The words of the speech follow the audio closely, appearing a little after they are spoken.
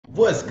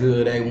What's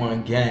good,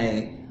 A1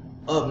 gang?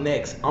 Up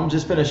next, I'm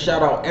just finna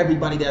shout out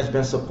everybody that's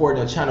been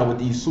supporting the channel with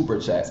these super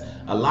chats.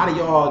 A lot of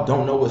y'all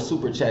don't know what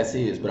super chats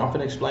is, but I'm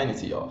finna explain it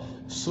to y'all.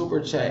 Super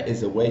chat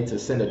is a way to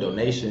send a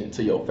donation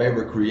to your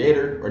favorite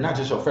creator, or not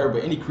just your favorite,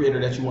 but any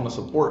creator that you want to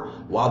support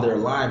while they're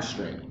live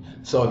streaming.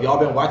 So if y'all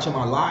been watching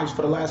my lives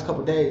for the last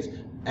couple days,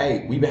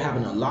 hey, we've been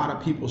having a lot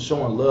of people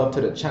showing love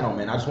to the channel,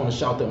 man. I just want to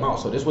shout them out.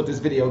 So this is what this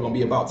video is gonna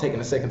be about, taking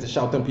a second to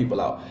shout them people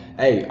out.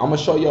 Hey, I'm gonna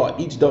show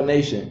y'all each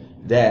donation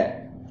that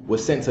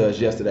was sent to us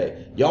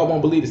yesterday. Y'all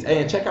won't believe this. Hey,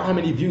 and check out how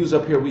many views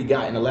up here we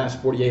got in the last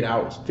 48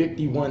 hours.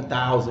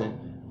 51,000,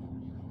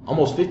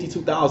 almost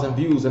 52,000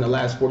 views in the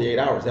last 48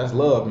 hours. That's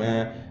love,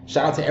 man.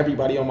 Shout out to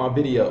everybody on my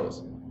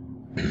videos.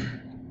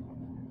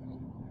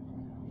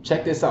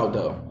 Check this out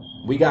though.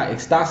 We got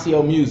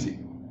Extasio Music.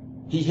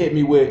 He hit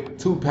me with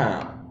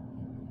 £2.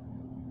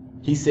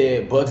 He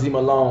said Bugsy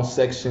Malone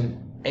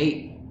section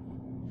 8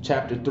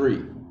 chapter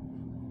 3.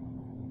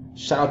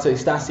 Shout out to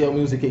Extasio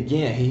Music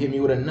again. He hit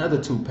me with another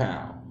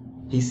 £2.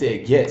 He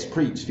said Gets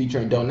Preach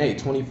featuring Donate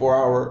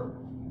 24-hour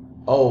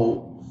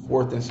old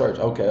fourth and search.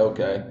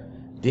 Okay.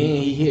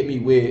 Then he hit me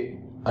with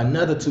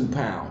another £2.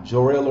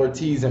 Jorel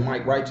Ortiz and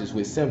Mike Righteous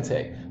with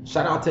Simtech.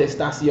 Shout out to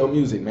Extasio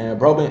Music, man.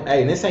 Bro,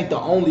 hey, and this ain't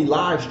the only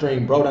live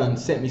stream. Bro done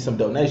sent me some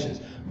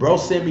donations. Bro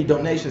sent me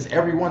donations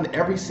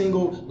every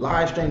single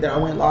live stream that I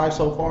went live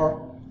so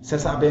far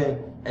since I've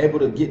been able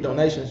to get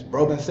donations.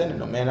 Bro been sending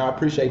them, man. I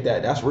appreciate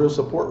that. That's real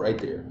support right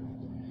there.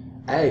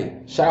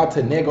 Hey, shout out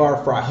to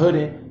Negar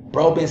Frahudin.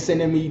 Bro been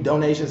sending me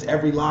donations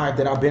every live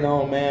that I've been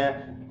on,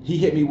 man. He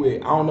hit me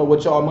with, I don't know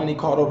what y'all money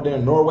called over there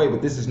in Norway,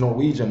 but this is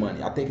Norwegian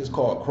money. I think it's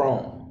called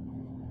Krone.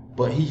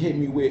 But he hit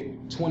me with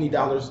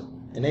 $20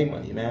 in their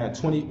money, man.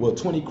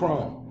 20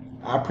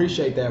 Krone. I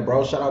appreciate that,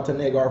 bro. Shout out to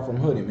Negar from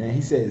Hoodie, man. He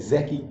said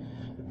Zeki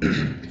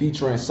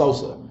featuring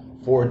Sosa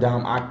for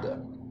Dom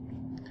Octa.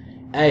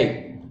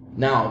 Hey,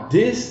 now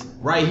this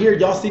right here,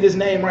 y'all see this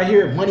name right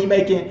here, Money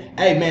Making.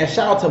 Hey man,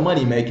 shout out to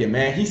Money Making,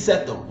 man. He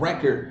set the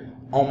record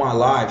on my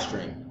live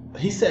stream.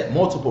 He set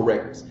multiple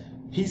records.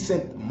 He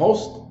sent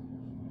most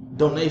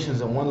donations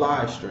in one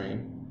live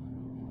stream.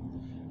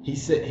 He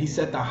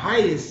set the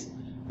highest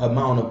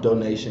amount of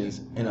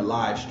donations in a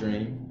live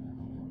stream.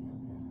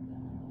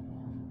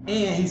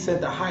 And he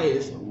set the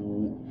highest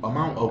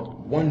amount of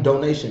one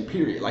donation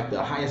period, like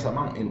the highest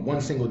amount in one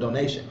single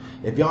donation.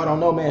 If y'all don't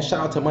know, man, shout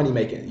out to Money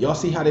Making. Y'all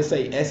see how they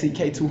say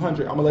SEK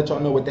 200? I'm gonna let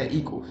y'all know what that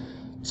equal.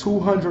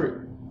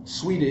 200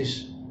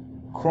 Swedish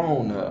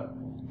krona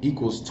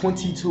equals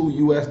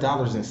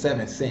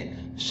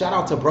 $22.07. Shout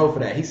out to bro for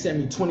that. He sent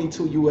me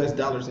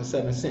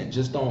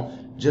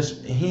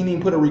 $22.07. He didn't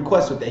even put a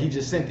request with that. He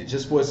just sent it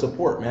just for his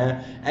support,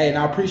 man. Hey, and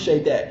I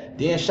appreciate that.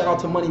 Then shout out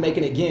to Money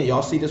Making again.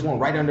 Y'all see this one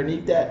right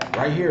underneath that?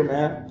 Right here,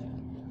 man.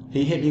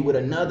 He hit me with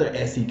another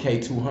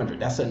SEK 200.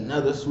 That's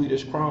another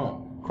Swedish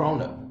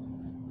krona.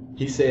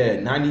 He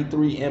said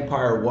 93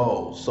 Empire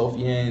Woe,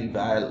 Sofian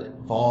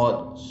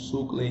Vald,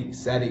 Sukling,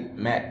 Sadik,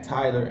 Matt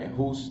Tyler, and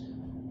Hoos,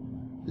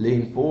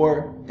 Lean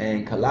 4,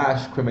 and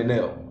Kalash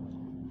Criminal.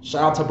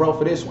 Shout out to bro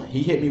for this one.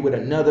 He hit me with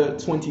another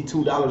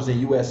 $22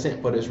 in US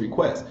cent for this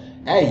request.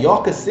 Hey,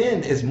 y'all can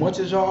send as much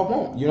as y'all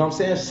want. You know what I'm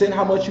saying? Send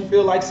how much you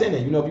feel like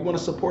sending. You know, if you want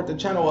to support the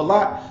channel a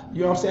lot,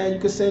 you know what I'm saying? You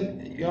can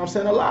send, you know what I'm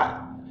saying, a lot.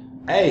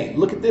 Hey,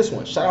 look at this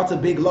one. Shout out to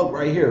Big Loke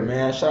right here,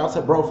 man. Shout out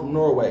to bro from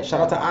Norway.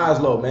 Shout out to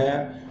Oslo,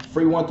 man.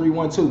 Free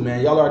 1312,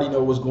 man. Y'all already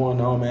know what's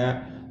going on,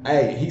 man.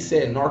 Hey, he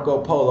said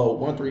Narco Polo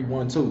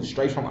 1312,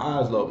 straight from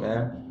Oslo,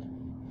 man.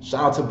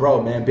 Shout out to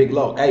bro, man. Big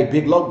Loke. Hey,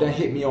 Big Loke done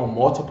hit me on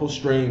multiple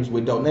streams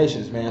with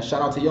donations, man.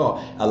 Shout out to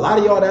y'all. A lot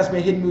of y'all that's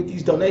been hitting me with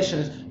these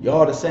donations,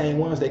 y'all the same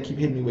ones that keep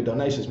hitting me with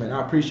donations, man. I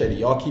appreciate it.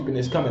 Y'all keeping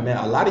this coming, man.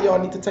 A lot of y'all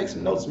need to take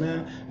some notes,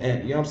 man.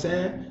 And you know what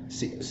I'm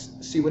saying?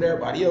 See what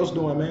everybody else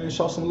doing, man, and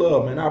show some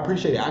love, man. I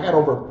appreciate it. I got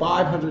over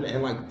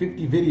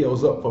 550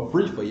 videos up for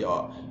free for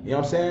y'all. You know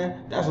what I'm saying?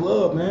 That's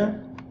love,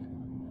 man.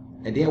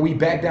 And then we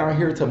back down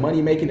here to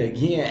Money Making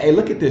again. Hey,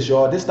 look at this,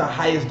 y'all. This is the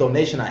highest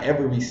donation I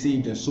ever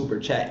received in Super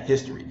Chat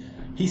history.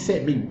 He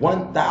sent me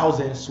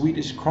 1,000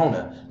 Swedish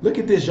krona. Look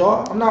at this,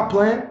 y'all. I'm not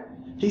playing.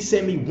 He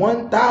sent me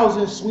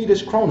 1,000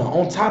 Swedish krona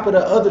on top of the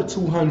other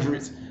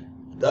 200s.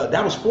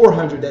 That was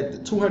 400.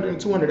 That 200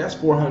 and 200, that's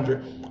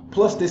 400.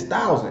 Plus this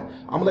 1,000.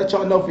 I'm going to let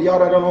y'all know, for y'all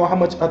that don't know how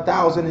much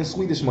 1,000 in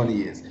Swedish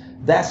money is.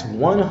 That's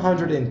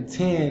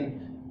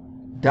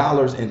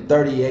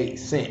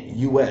 $110.38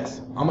 US.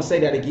 I'm going to say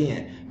that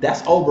again.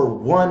 That's over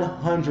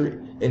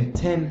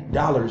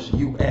 $110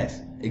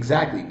 US.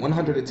 Exactly,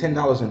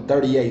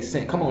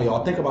 $110.38. Come on,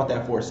 y'all. Think about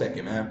that for a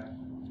second, man.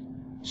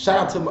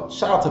 Shout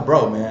out to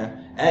bro,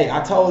 man. Hey,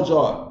 I told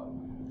y'all,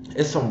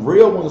 it's some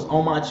real ones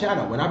on my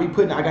channel. When I be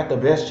putting, I got the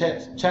best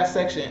chat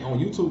section on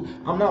YouTube.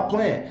 I'm not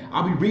playing.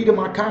 I be reading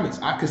my comments.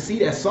 I could see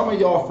that some of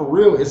y'all for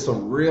real is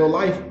some real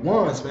life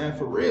ones, man,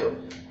 for real. You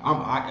know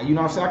what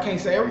I'm saying? I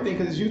can't say everything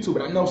because it's YouTube,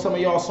 but I know some of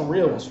y'all some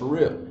real ones for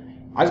real.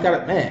 I just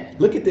gotta, man,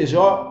 look at this,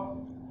 y'all.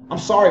 I'm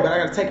sorry, but I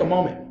gotta take a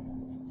moment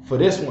for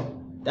this one.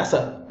 That's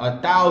a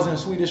 1,000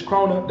 Swedish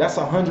krona. That's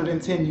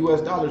 $110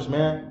 US,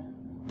 man.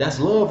 That's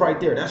love right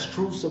there. That's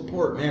true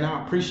support, man.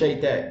 I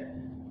appreciate that.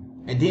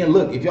 And then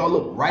look, if y'all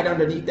look right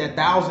underneath that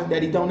 1,000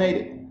 that he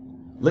donated,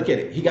 look at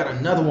it. He got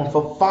another one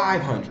for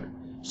 500.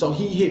 So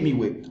he hit me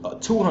with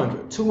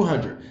 200,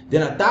 200,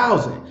 then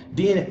 1,000,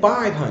 then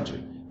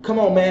 500. Come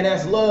on, man,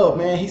 that's love,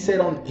 man. He said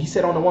on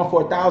the one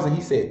for 1,000,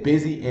 he said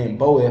Busy and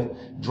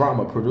Boef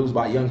drama produced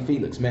by Young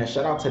Felix. Man,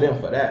 shout out to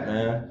them for that,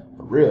 man,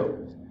 for real.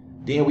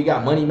 Then we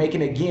got Money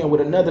Making again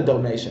with another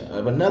donation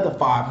of another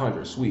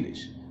 500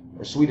 Swedish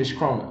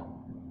krona.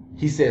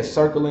 He said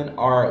Circling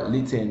R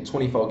Liten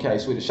 24K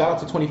Swedish. Shout out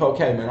to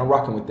 24K, man. I'm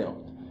rocking with them.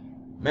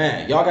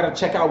 Man, y'all gotta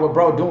check out what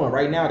bro doing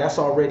right now. That's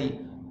already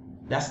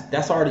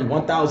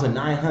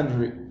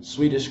 1,900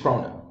 Swedish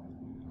krona.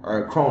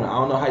 Or krona. I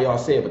don't know how y'all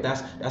say it, but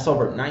that's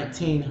over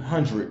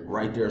 1,900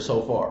 right there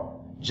so far.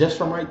 Just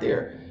from right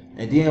there.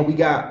 And then we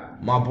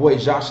got my boy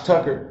Josh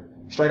Tucker,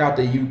 straight out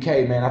the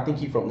UK, man. I think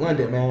he from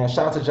London, man.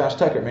 Shout out to Josh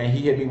Tucker, man.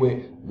 He hit me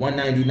with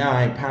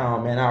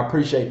 £199, man. I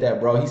appreciate that,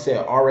 bro. He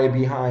said RA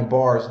behind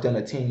bars, done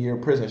a 10-year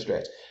prison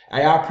stretch.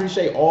 I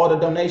appreciate all the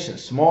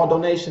donations, small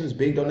donations,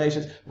 big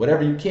donations,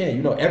 whatever you can.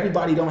 You know,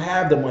 everybody don't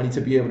have the money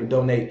to be able to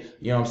donate,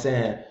 you know what I'm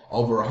saying,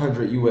 over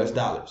 $100 US.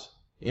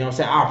 You know what I'm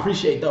saying? I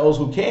appreciate those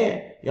who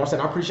can. You know what I'm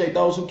saying? I appreciate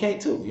those who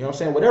can't too. You know what I'm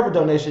saying? Whatever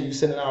donation you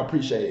send in, I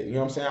appreciate it. You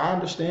know what I'm saying? I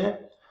understand.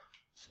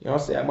 You know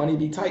what I'm saying? Money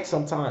be tight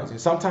sometimes. And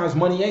sometimes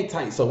money ain't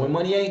tight. So when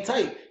money ain't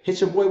tight, hit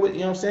your boy with, you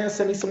know what I'm saying?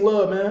 Send me some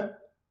love, man.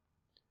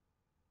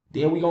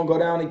 Then we gonna go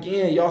down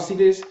again. Y'all see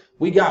this?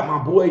 We got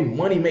my boy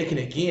Money Making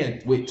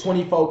again with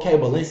 24K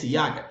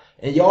Balenciaga.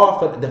 And y'all,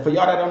 for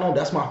y'all that don't know,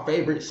 that's my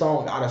favorite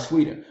song out of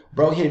Sweden.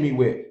 Bro hit me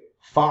with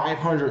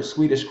 500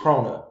 Swedish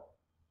krona.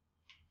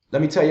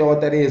 Let me tell y'all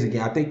what that is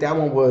again. I think that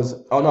one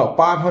was,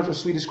 500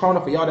 Swedish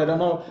krona. For y'all that don't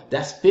know,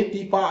 that's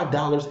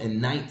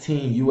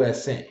 $55.19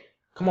 US cent.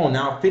 Come on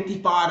now,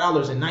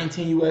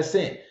 $55.19 US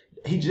cent.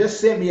 He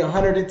just sent me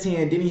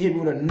 110, then he hit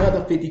me with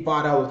another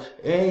 $55,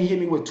 and he hit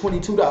me with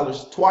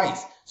 $22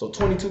 twice. So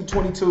 22,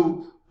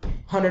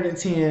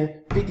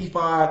 110,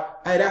 55.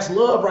 Hey, that's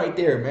love right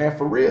there, man,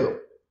 for real.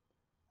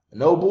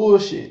 No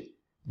bullshit.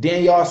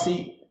 Then y'all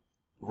see,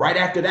 right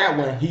after that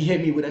one, he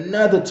hit me with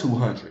another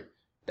 200.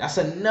 That's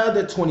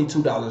another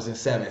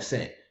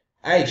 $22.07.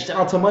 Hey, shout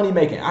out to Money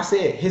Making. I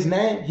said his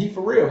name, he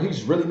for real.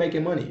 He's really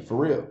making money, for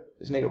real.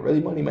 This nigga really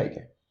money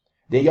making.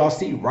 Then y'all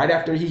see, right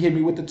after he hit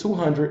me with the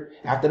 200,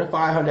 after the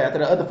 500, after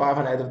the other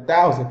 500, after the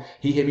 1,000,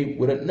 he hit me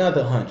with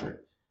another 100.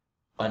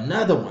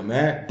 Another one,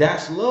 man.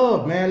 That's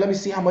love, man. Let me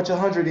see how much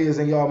 100 is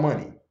in y'all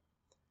money.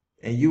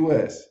 In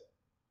US.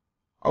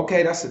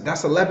 Okay, that's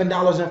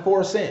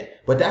 $11.04.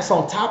 But that's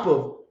on top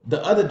of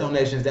the other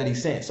donations that he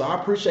sent. So I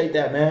appreciate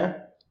that, man.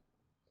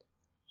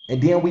 And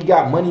then we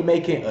got Money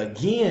Making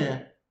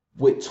again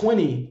with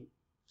 20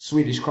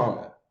 Swedish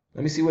krona.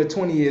 Let me see what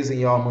 20 is in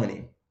y'all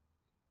money.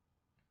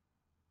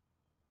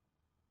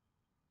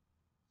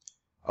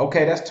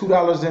 Okay, that's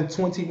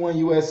 $2.21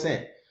 US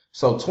cent.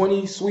 So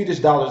 20 Swedish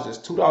dollars is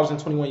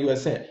 $2.21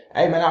 US cent.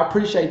 Hey man, I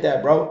appreciate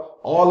that, bro.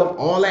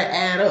 All that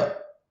add up.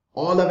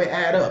 All of it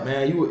add up,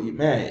 man.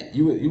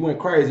 You went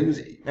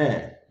crazy.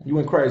 You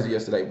went crazy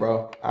yesterday,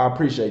 bro. I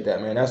appreciate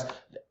that, man.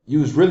 You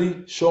was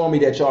really showing me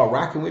that y'all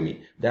rocking with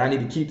me, that I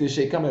need to keep this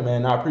shit coming,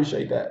 man. I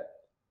appreciate that.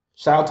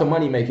 Shout out to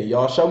Money Making,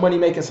 y'all. Show Money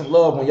Making some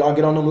love when y'all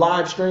get on them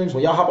live streams,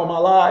 when y'all hop on my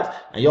lives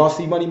and y'all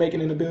see Money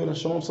Making in the building.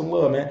 Show them some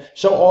love, man.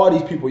 Show all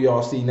these people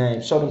y'all see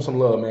names. Show them some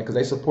love, man, because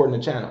they supporting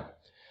the channel.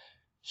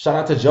 Shout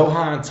out to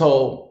Johan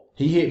Toll.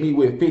 He hit me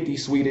with 50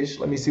 Swedish.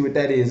 Let me see what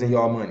that is in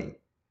y'all money.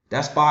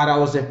 That's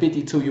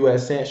 $5.52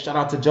 US cents. Shout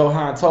out to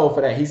Johan Toll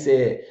for that. He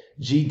said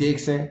G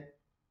Dixon,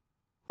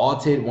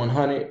 Alted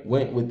 100,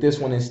 went with this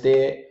one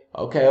instead.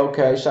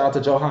 Okay. Shout out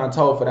to Johan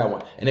Toll for that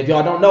one. And if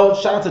y'all don't know,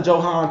 shout out to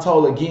Johan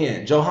Toll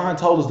again. Johan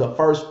Toll is the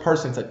first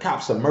person to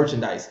cop some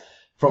merchandise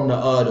from the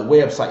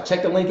website.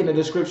 Check the link in the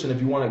description if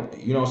you want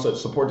to,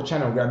 support the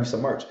channel and grab me some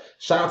merch.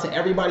 Shout out to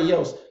everybody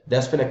else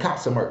that's finna cop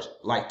some merch.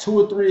 Like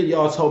 2 or 3 of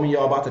y'all told me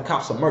y'all about to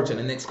cop some merch in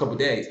the next couple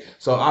days.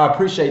 So I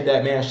appreciate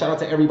that, man. Shout out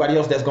to everybody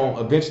else that's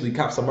gonna eventually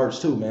cop some merch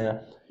too, man.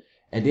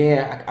 And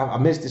then I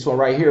missed this one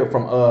right here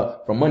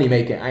from Money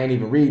Making. I ain't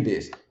even read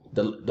this.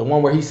 The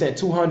one where he sent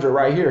 200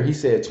 right here, he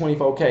said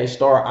 24K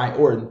star I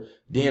Orton.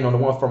 Then on the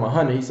one from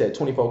 100, he said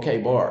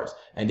 24K bars.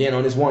 And then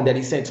on this one that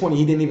he sent 20,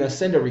 he didn't even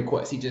send a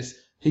request. He just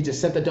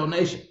sent the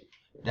donation.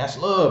 That's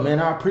love, man.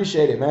 I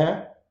appreciate it,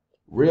 man.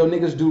 Real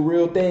niggas do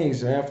real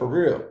things, man, for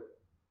real.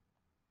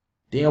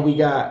 Then we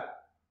got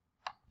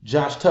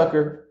Josh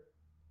Tucker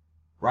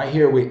right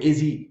here with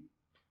Izzy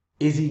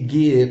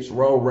Gibbs,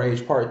 Road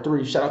Rage Part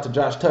 3. Shout out to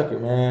Josh Tucker,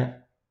 man.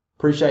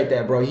 Appreciate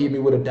that, bro. He hit me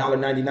with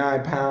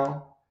 $1.99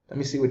 pound. Let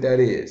me see what that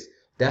is.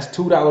 That's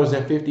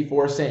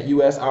 $2.54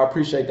 US. I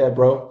appreciate that,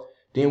 bro.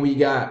 Then we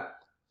got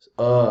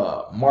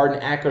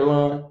Martin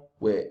Ackerlund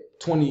with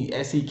 20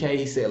 SEK.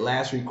 He said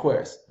last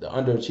request. The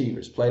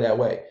underachievers play that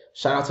way.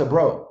 Shout out to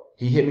bro.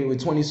 He hit me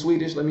with 20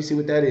 Swedish. Let me see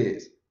what that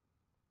is.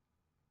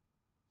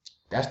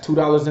 That's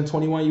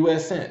 $2.21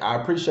 US cent.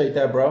 I appreciate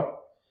that, bro.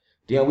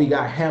 Then we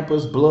got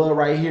Hampers Blood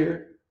right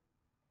here.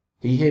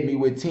 He hit me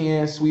with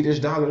 10 Swedish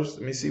dollars.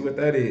 Let me see what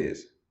that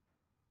is.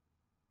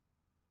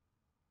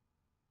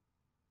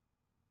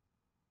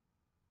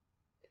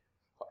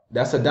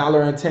 That's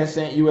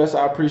 $1.10 US.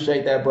 I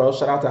appreciate that, bro.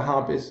 Shout out to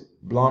Hampus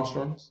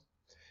Blomstroms.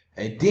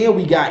 And then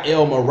we got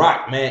El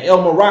Maroc, man.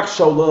 El Maroc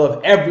show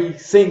love every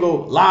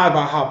single live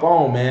I hop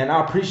on, man.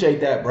 I appreciate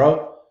that,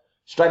 bro.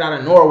 Straight out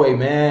of Norway,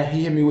 man.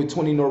 He hit me with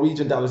 20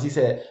 Norwegian dollars. He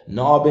said,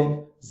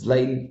 Nobben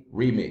Zlayton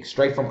remix.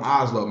 Straight from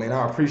Oslo, man.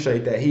 I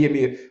appreciate that. He hit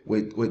me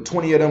with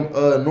 20 of them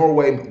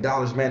Norway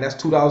dollars, man. That's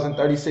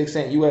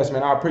 $2.36 US,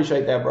 man. I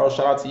appreciate that, bro.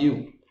 Shout out to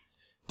you.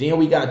 Then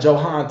we got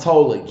Johan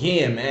Toll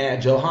again,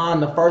 man. Johan,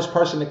 the first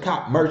person to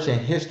cop merch in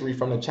history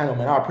from the channel,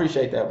 man. I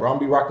appreciate that, bro. I'm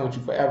gonna be rocking with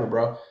you forever,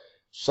 bro.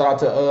 Shout out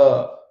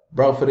to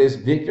bro for this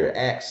Victor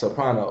at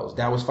Sopranos.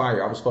 That was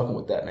fire. I was fucking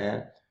with that,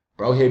 man.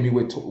 Bro hit me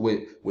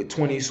with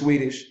 20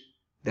 Swedish.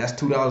 That's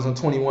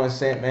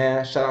 $2.21,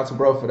 man. Shout out to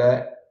bro for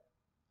that.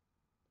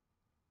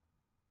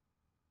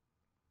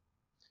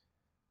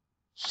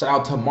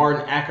 Shout out to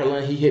Martin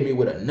Ackerland. He hit me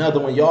with another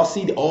one. Y'all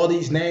see all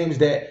these names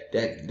that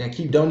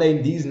keep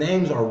donating. These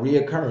names are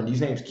reoccurring.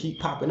 These names keep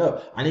popping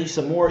up. I need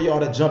some more of y'all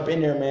to jump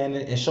in there, man,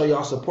 and show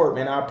y'all support,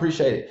 man. I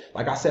appreciate it.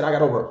 Like I said, I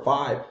got over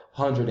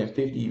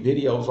 550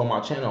 videos on my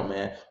channel,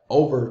 man.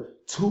 Over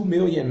 2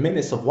 million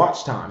minutes of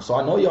watch time. So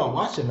I know y'all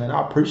watching, man.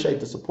 I appreciate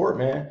the support,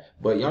 man.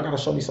 But y'all got to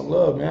show me some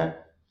love, man.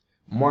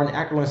 Martin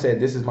Ackerland said,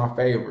 this is my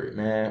favorite,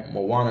 man.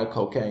 Moana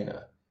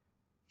Cocaina.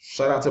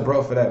 Shout out to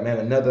bro for that, man.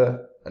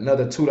 Another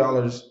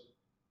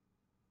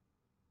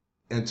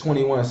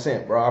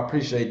 $2.21, bro. I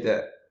appreciate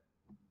that.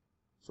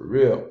 For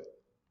real.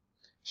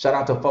 Shout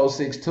out to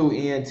 462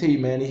 ENT,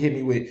 man. He hit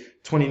me with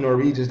 20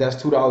 Norwegians. That's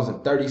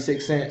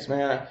 $2.36,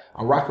 man.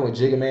 I'm rocking with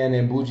Jigga Man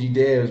and Bougie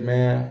Devs,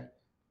 man.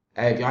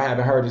 Hey, if y'all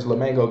haven't heard this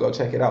Lamango, go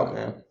check it out,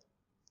 man.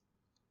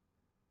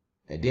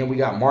 And then we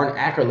got Martin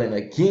Ackerland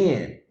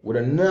again with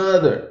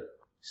another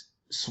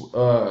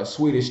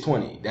Swedish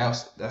 20.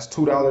 That's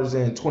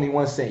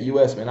 $2.21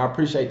 US, man. I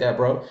appreciate that,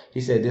 bro.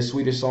 He said this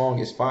Swedish song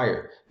is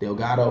fire.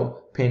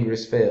 Delgado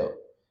Pingris fell.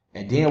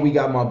 And then we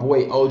got my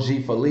boy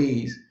OG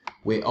Feliz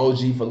with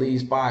OG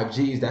Feliz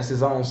 5Gs. That's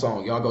his own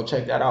song. Y'all go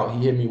check that out.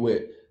 He hit me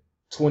with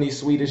 20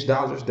 Swedish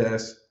dollars.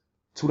 That's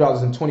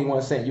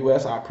 $2.21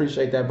 US. I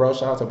appreciate that, bro.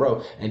 Shout out to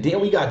bro. And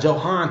then we got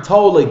Johan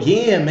Toll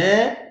again,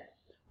 man.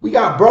 We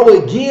got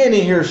bro again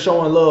in here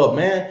showing love,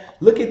 man.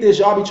 Look at this.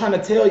 Y'all be trying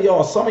to tell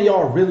y'all. Some of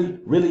y'all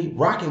really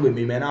rocking with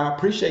me, man. I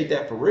appreciate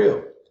that for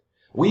real.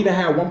 We even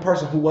had one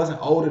person who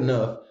wasn't old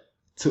enough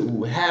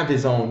to have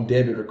his own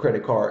debit or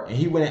credit card, and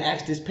he went and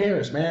asked his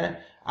parents, man.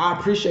 I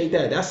appreciate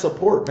that. That's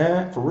support,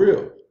 man, for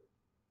real.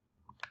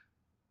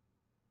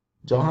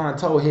 Johan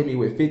Toll hit me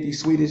with 50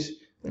 Swedish.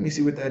 Let me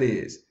see what that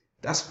is.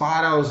 That's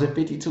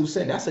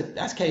 $5.52.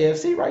 That's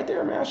KFC right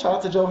there, man. Shout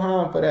out to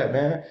Johan for that,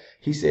 man.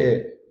 He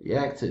said,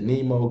 Yak to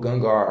Nemo,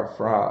 Gungar,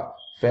 Fra,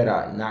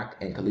 Feda, Nak,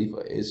 and Khalifa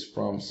is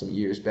from some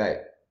years back,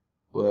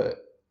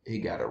 but he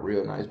got a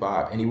real nice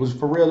vibe. And he was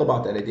for real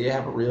about that. They did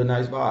have a real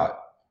nice vibe.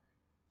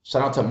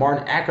 Shout out to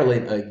Martin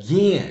Ackerland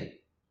again.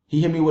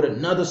 He hit me with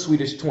another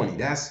Swedish 20.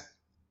 That's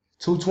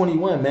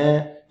 $2.21,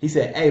 man. He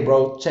said, hey,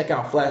 bro, check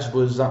out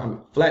Flatbush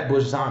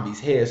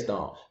Zombies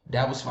Headstone.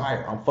 That was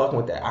fire. I'm fucking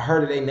with that. I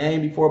heard of their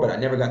name before, but I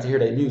never got to hear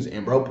their music.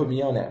 And bro put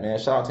me on that, man.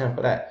 Shout out to him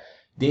for that.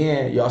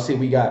 Then y'all see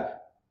we got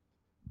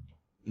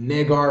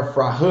Negar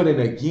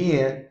Frahuden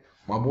again.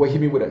 My boy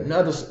hit me with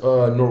another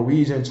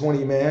Norwegian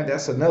 20, man.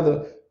 That's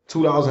another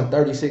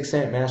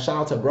 $2.36, man. Shout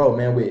out to bro,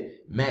 man, with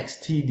Max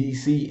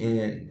TDC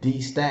and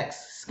D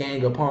Stacks,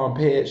 Skanga Palm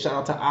Ped. Shout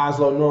out to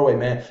Oslo, Norway,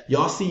 man.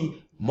 Y'all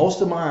see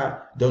most of my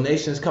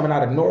donations coming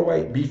out of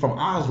Norway be from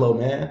Oslo,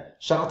 man.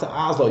 Shout out to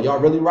Oslo. Y'all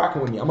really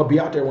rocking with me. I'm going to be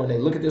out there one day.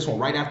 Look at this one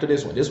right after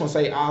this one. This one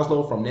say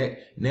Oslo from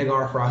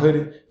Negar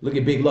Frahuden. Look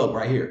at Big Loke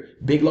right here.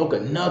 Big Loke,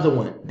 another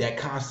one that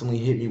constantly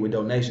hit me with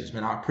donations,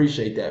 man. I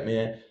appreciate that,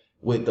 man.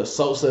 With the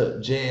Sosa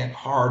Jan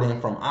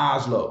Harden from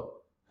Oslo.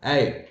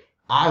 Hey,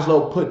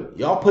 Oslo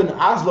y'all putting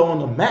Oslo on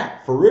the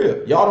map for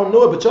real. Y'all don't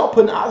know it, but y'all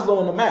putting Oslo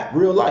on the map,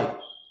 real life.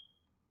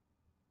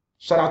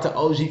 Shout out to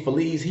OG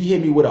Feliz. He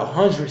hit me with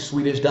 100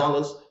 Swedish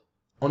dollars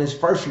on his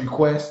first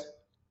request.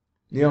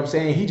 You know what I'm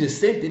saying? He just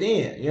sent it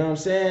in. You know what I'm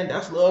saying?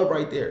 That's love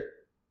right there.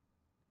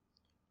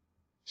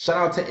 Shout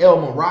out to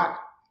El Maroc.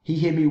 He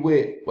hit me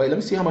with, wait, let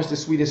me see how much the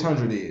Swedish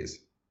 100 is.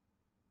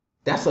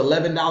 That's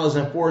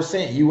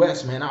 $11.04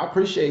 US, man. I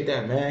appreciate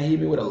that, man. He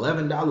hit me with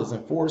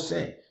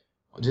 $11.04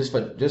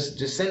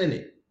 just sending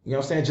it. You know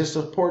what I'm saying? Just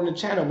supporting the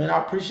channel, man. I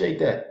appreciate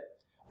that.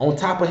 On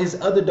top of his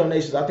other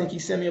donations, I think he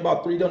sent me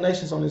about 3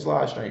 donations on this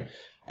live stream.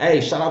 Hey,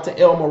 shout out to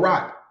El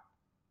Maroc.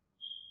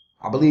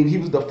 I believe he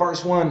was the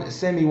first one to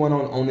send me one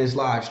on this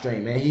live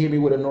stream, man. He hit me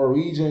with a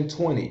Norwegian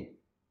 20.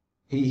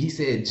 He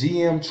said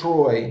GM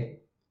Troy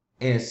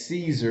and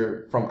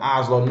Caesar from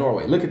Oslo,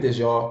 Norway. Look at this,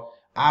 y'all.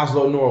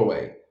 Oslo,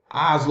 Norway.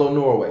 Oslo,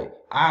 Norway.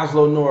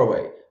 Oslo,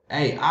 Norway.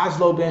 Hey,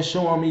 Oslo been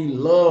showing me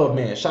love,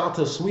 man. Shout out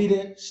to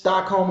Sweden,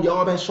 Stockholm.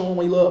 Y'all been showing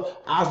me love.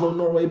 Oslo,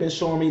 Norway been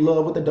showing me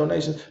love with the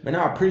donations. Man,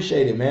 I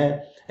appreciate it,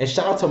 man. And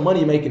shout out to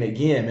Money Making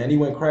again, man. He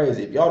went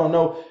crazy. If y'all don't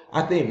know,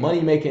 I think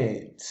Money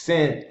Making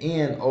sent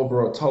in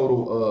over a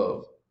total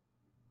of,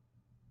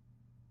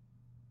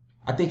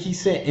 I think he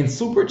sent in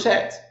super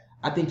chats,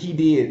 I think he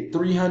did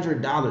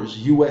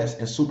 $300 US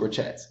in super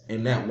chats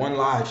in that one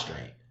live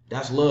stream.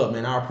 That's love,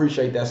 man. I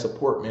appreciate that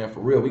support, man. For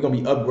real. We're going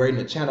to be upgrading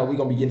the channel. We're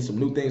going to be getting some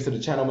new things to the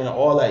channel, man.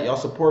 All that. Y'all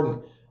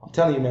supporting. I'm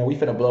telling you, man, we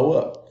finna blow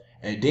up.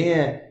 And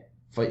then,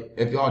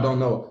 if y'all don't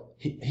know,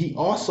 he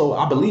also,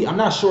 I believe, I'm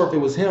not sure if it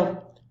was him,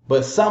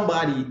 but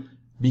somebody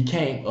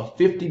became a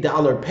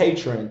 $50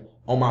 patron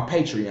on my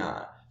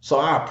Patreon. So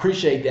I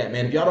appreciate that,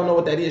 man. If y'all don't know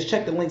what that is,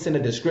 check the links in the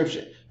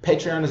description.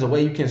 Patreon is a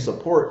way you can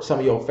support some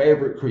of your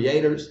favorite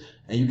creators,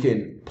 and you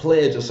can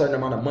pledge a certain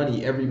amount of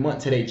money every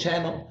month to their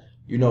channel,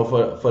 you know,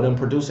 for them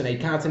producing their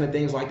content and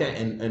things like that,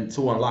 and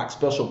to unlock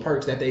special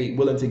perks that they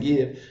willing to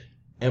give.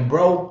 And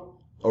bro,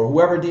 or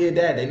whoever did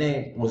that, their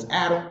name was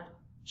Adam.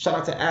 Shout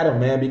out to Adam,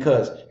 man,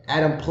 because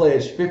Adam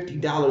pledged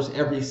 $50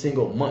 every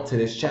single month to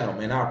this channel,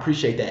 man. I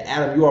appreciate that.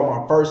 Adam, you are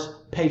my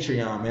first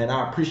Patreon, man.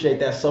 I appreciate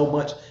that so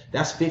much.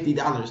 That's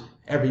 $50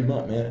 every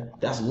month, man.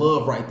 That's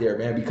love right there,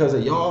 man. Because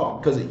of y'all,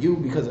 because of you,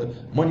 because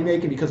of money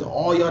making, because of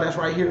all y'all that's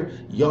right here,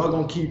 y'all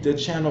gonna keep the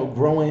channel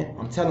growing.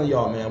 I'm telling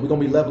y'all, man, we're gonna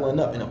be leveling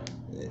up in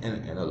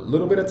a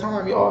little bit of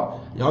time,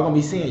 y'all gonna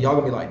be seeing, y'all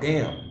gonna be like,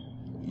 damn,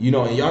 you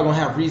know, and y'all gonna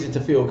have reason to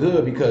feel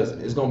good, because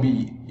it's gonna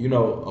be, you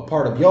know, a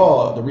part of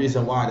y'all, the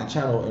reason why the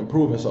channel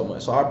improving so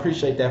much. So I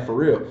appreciate that for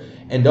real.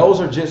 And those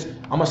are just,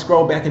 I'm gonna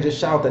scroll back and just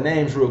shout out the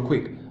names real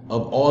quick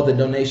of all the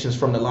donations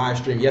from the live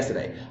stream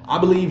yesterday. I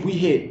believe we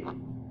hit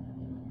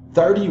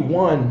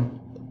 31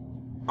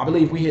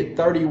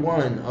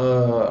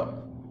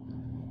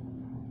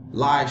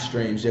 live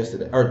streams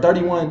yesterday, or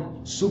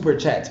 31 super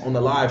chats on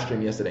the live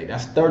stream yesterday.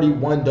 That's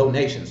 31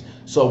 donations.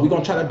 So we're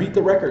gonna try to beat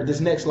the record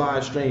this next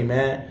live stream,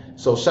 man.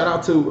 So shout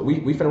out to, we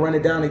finna run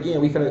it down again.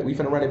 We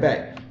finna run it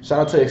back. Shout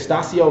out to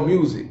Extasio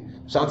Music.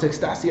 Shout out to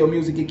Extasio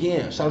Music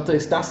again. Shout out to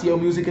Extasio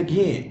Music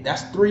again.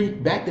 That's 3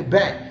 back to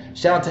back.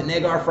 Shout out to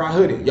Negar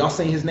Frahoodin. Y'all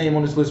seen his name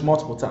on this list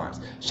multiple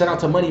times. Shout out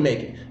to Money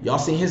Making. Y'all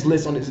seen his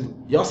list on this.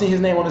 Y'all seen his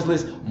name on this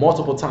list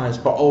multiple times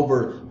for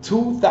over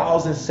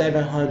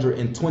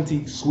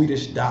 2,720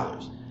 Swedish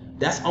dollars.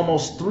 That's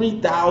almost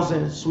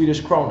 3,000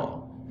 Swedish krona.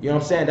 You know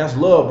what I'm saying? That's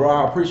love, bro.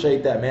 I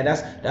appreciate that, man.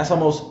 That's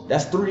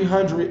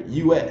 300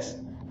 US.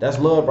 That's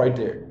love right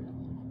there.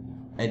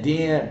 And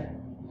then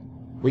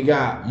we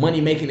got Money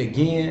Making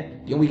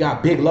again. Then we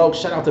got Big Low.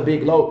 Shout out to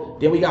Big Low.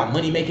 Then we got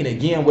Money Making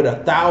again with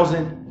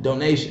 1,000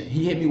 donation.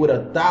 He hit me with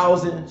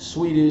 1,000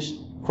 Swedish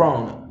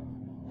krona.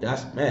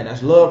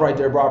 That's love right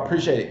there, bro. I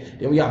appreciate it.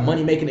 Then we got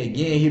Money Making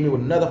again. He hit me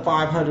with another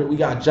 500. We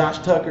got Josh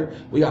Tucker.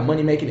 We got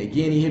Money Making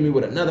again. He hit me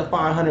with another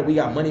 500. We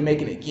got Money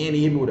Making again.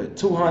 He hit me with a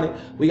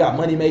 200. We got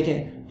Money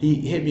Making. He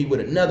hit me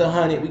with another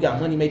 100. We got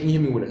Money Making. He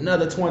hit me with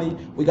another 20.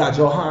 We got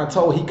Johan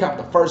Toll. He copped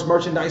the first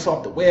merchandise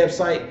off the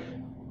website.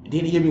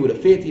 Then he hit me with a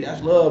 50.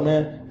 That's love,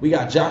 man. We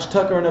got Josh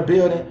Tucker in the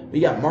building. We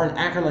got Martin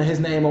Ackerland, his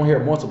name on here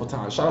multiple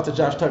times. Shout out to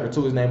Josh Tucker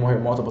too, his name on here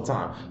multiple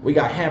times. We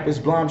got Hampus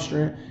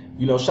Blomstrom.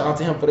 You know, shout out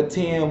to him for the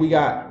 10. We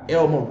got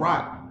El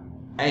Marat.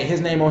 Hey,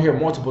 his name on here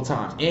multiple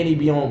times. And he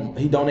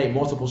donate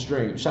multiple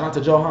streams. Shout out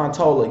to Johan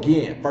Toll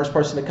again. First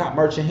person to cop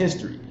merch in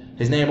history.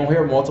 His name on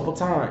here multiple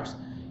times.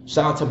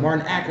 Shout out to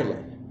Martin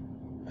Ackerland.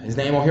 His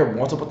name on here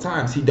multiple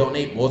times. He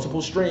donate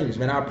multiple streams,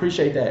 man. I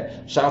appreciate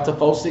that. Shout out to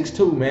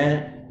 462,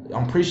 man.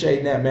 I'm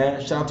appreciating that,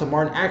 man. Shout out to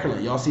Martin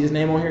Ackerland. Y'all see his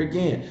name on here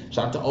again.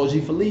 Shout out to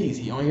OG Feliz.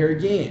 He on here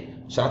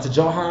again. Shout out to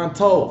Johan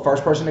Toll.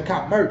 First person to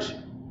cop merch.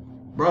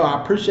 Bro,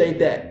 I appreciate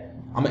that.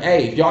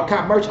 Hey, if y'all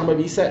cop merch, I'm going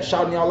to be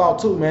shouting y'all out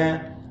too,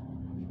 man.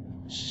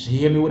 He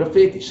hit me with a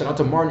 50. Shout out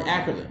to Martin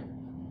Ackerland.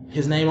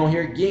 His name on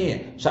here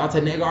again. Shout out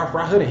to Negar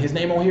Frahoodin. His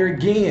name on here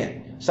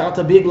again. Shout out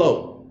to Big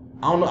Low.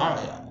 I don't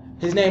know.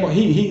 His name on,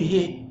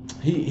 he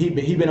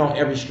been on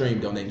every stream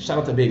donating. Shout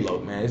out to Big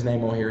Low, man. His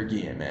name on here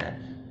again, man.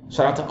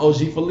 Shout out to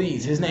OG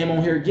Feliz. His name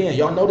on here again.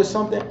 Y'all notice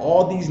something?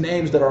 All these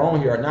names that are on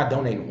here are not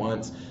donating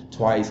once,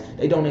 twice.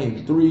 They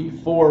donating 3,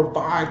 4,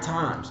 5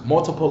 times.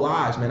 Multiple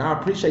lives, man. I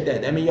appreciate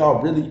that. That means y'all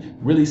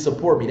really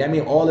support me. That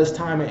means all this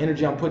time and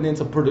energy I'm putting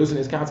into producing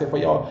this content for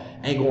y'all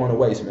ain't going to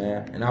waste,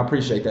 man. And I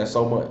appreciate that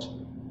so much.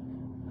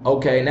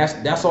 Okay, and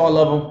that's all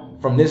of them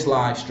from this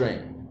live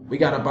stream. We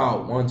got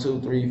about 1,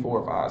 2, 3,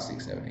 4, 5,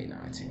 6, 7, 8,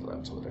 9, 10,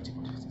 11, 12, 13,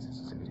 14, 15,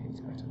 16, 17,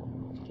 18, 19, 20,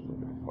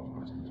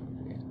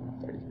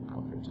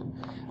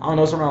 I don't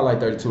know, it's around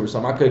like 32 or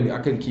something. I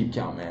couldn't keep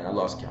count, man. I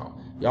lost count.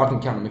 Y'all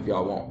can count them if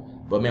y'all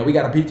want. But man, we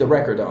gotta beat the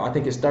record though. I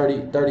think it's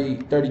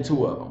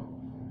 32 of them.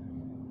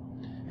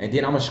 And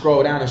then I'm gonna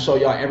scroll down and show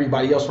y'all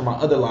everybody else from my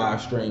other live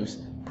streams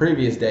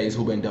previous days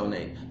who've been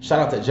donating. Shout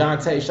out to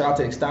Jonte, shout out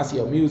to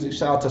Extasio Music,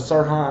 shout out to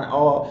Sirhan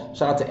All,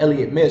 shout out to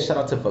Elliot Mitch, shout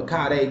out to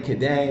Fakade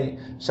Kadane,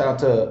 shout out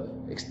to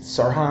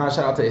Sirhan,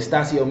 shout out to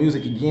Extasio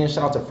Music again,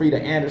 shout out to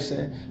Frida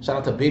Anderson, shout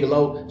out to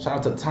Bigelow, shout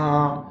out to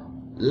Tom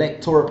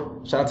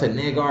Lectorp, shout out to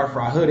Negar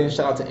Frahoodin,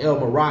 shout out to El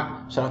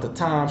Marat, shout out to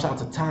Tom, shout out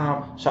to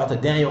Tom, shout out to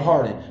Daniel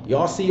Harden.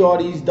 Y'all see all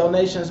these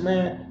donations,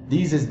 man?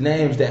 These is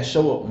names that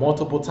show up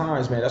multiple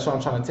times, man. That's what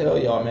I'm trying to tell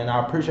y'all, man.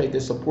 I appreciate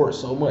this support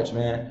so much,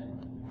 man.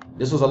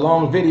 This was a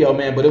long video,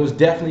 man, but it was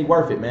definitely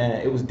worth it,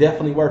 man. It was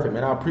definitely worth it,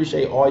 man. I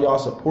appreciate all y'all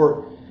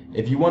support.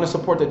 If you want to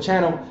support the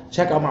channel,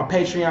 check out my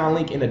Patreon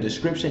link in the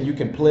description. You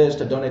can pledge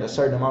to donate a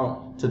certain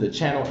amount to the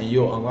channel and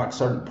you'll unlock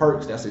certain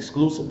perks that's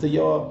exclusive to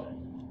y'all.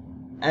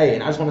 Hey,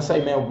 and I just want to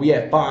say, man, we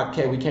at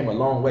 5K. We came a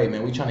long way,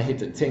 man. We trying to hit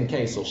to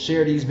 10K. So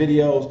share these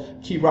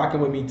videos. Keep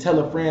rocking with me. Tell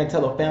a friend,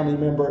 tell a family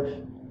member.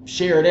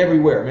 Share it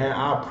everywhere, man.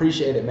 I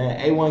appreciate it, man.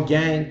 A1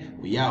 gang,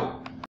 we out.